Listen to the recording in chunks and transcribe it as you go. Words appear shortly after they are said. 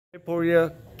Hey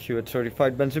Poria, Q8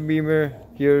 certified Benson Beamer.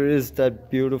 Here is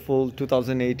that beautiful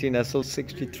 2018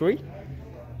 SL63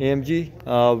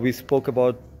 AMG. We spoke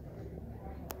about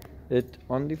it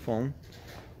on the phone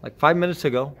like 5 minutes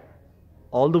ago.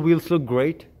 All the wheels look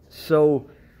great. So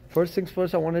first things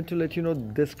first, I wanted to let you know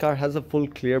this car has a full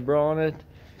clear bra on it,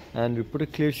 and we put a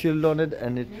clear shield on it,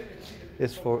 and it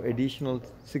is for additional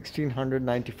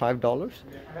 $1,695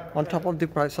 on top of the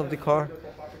price of the car.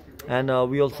 And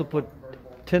we also put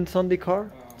tints on the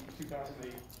car,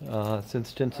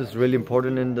 since tints is really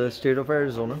important in the state of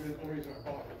Arizona.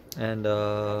 And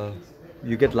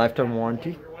you get lifetime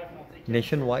warranty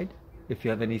nationwide. If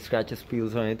you have any scratches,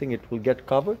 peels or anything, it will get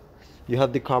covered. You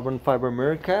have the carbon fiber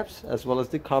mirror caps as well as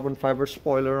the carbon fiber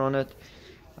spoiler on it,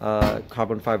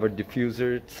 carbon fiber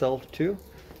diffuser itself too,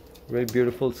 very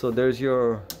beautiful. So there's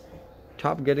your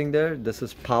top getting there. This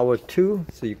is power 2,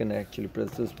 so you can actually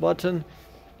press this button,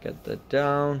 get that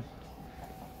down,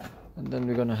 and then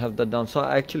we're gonna have that down. So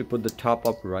I actually put the top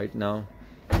up right now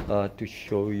to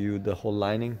show you the whole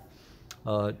lining.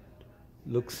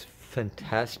 Looks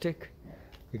fantastic.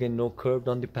 Again, no curved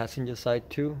on the passenger side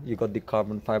too. You got the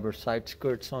carbon fiber side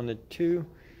skirts on it too.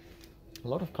 A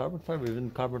lot of carbon fiber,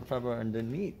 even carbon fiber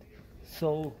underneath.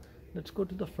 So let's go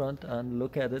to the front and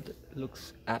look at it. It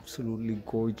looks absolutely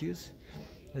gorgeous.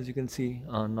 As you can see,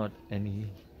 not any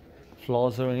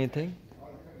flaws or anything.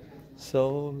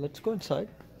 So let's go inside.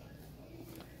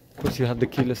 Of course, you have the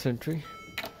keyless entry.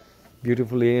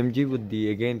 Beautiful AMG with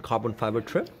the, again, carbon fiber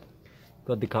trim.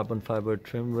 Got the carbon fiber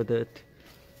trim with it.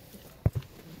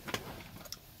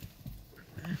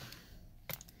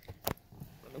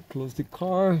 Close the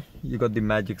car. You got the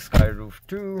magic sky roof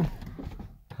too.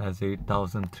 Has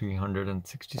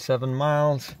 8,367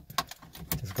 miles.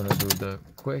 Just gonna do the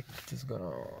quick. Just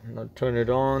gonna not turn it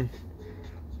on.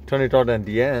 Turn it on at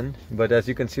the end. But as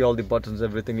you can see, all the buttons,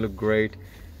 everything look great.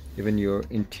 Even your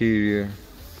interior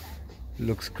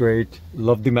looks great.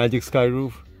 Love the magic sky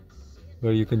roof,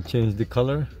 where you can change the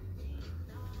color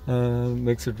and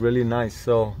makes it really nice.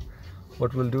 So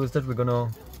what we'll do is that we're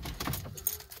gonna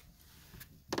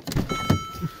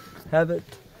have it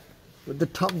with the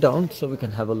top down so we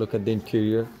can have a look at the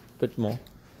interior a bit more.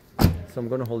 So I'm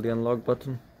gonna hold the unlock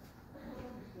button,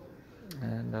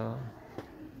 and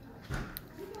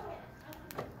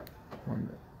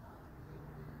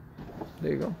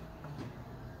there you go.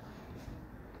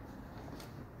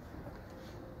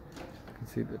 You can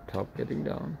see the top getting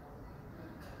down.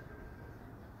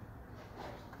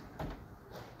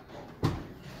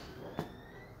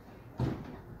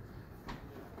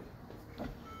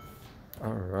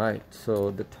 Alright,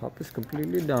 so the top is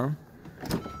completely down.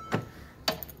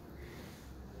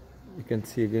 You can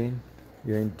see again,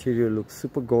 your interior looks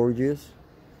super gorgeous,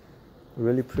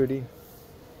 really pretty.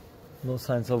 No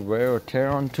signs of wear or tear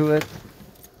onto it.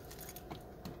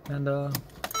 And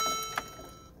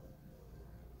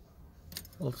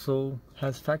also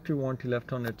has factory warranty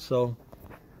left on it. So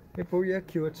hey Poria,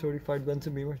 Q8 certified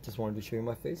Benson Beamer. Just wanted to show you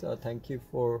my face. Thank you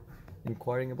for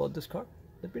inquiring about this car.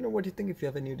 Let me know what you think. If you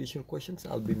have any additional questions,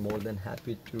 I'll be more than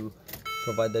happy to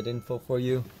provide that info for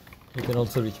you. You can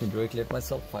also reach me directly at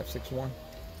myself,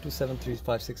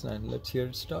 561-273-569. Let's hear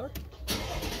it start.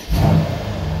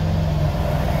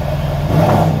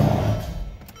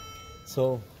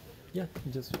 So yeah,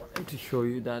 just wanted to show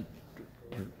you that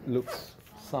it looks,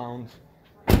 sounds,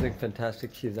 everything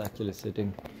fantastic. She's actually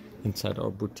sitting inside our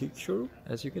boutique showroom.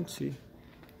 As you can see,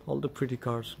 all the pretty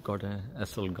cars. Got a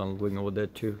SL gun going over there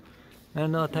too.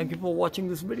 And thank you for watching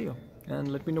this video,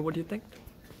 and let me know what you think.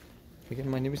 Again,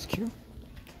 my name is Q.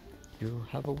 You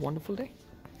have a wonderful day.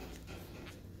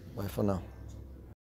 Bye for now.